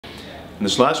And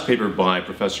this last paper by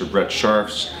Professor Brett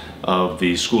Scharffs of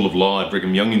the School of Law at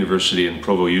Brigham Young University in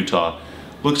Provo, Utah,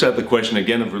 looks at the question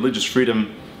again of religious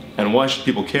freedom and why should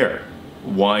people care?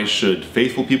 Why should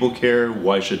faithful people care?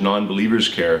 Why should non-believers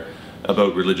care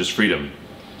about religious freedom?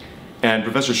 And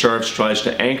Professor Scharffs tries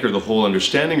to anchor the whole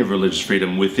understanding of religious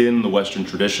freedom within the Western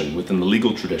tradition, within the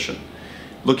legal tradition,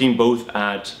 looking both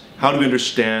at how do we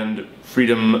understand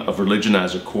freedom of religion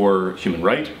as a core human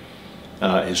right,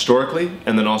 historically,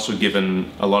 and then also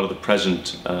given a lot of the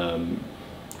present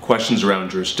questions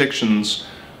around jurisdictions,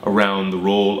 around the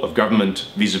role of government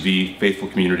vis-a-vis faithful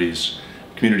communities,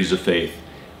 communities of faith,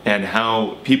 and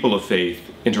how people of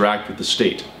faith interact with the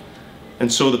state.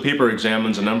 And so the paper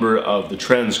examines a number of the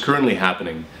trends currently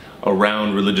happening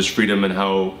around religious freedom and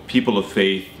how people of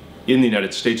faith in the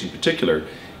United States in particular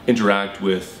interact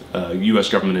with US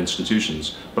government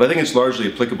institutions. But I think it's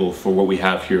largely applicable for what we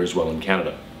have here as well in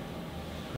Canada.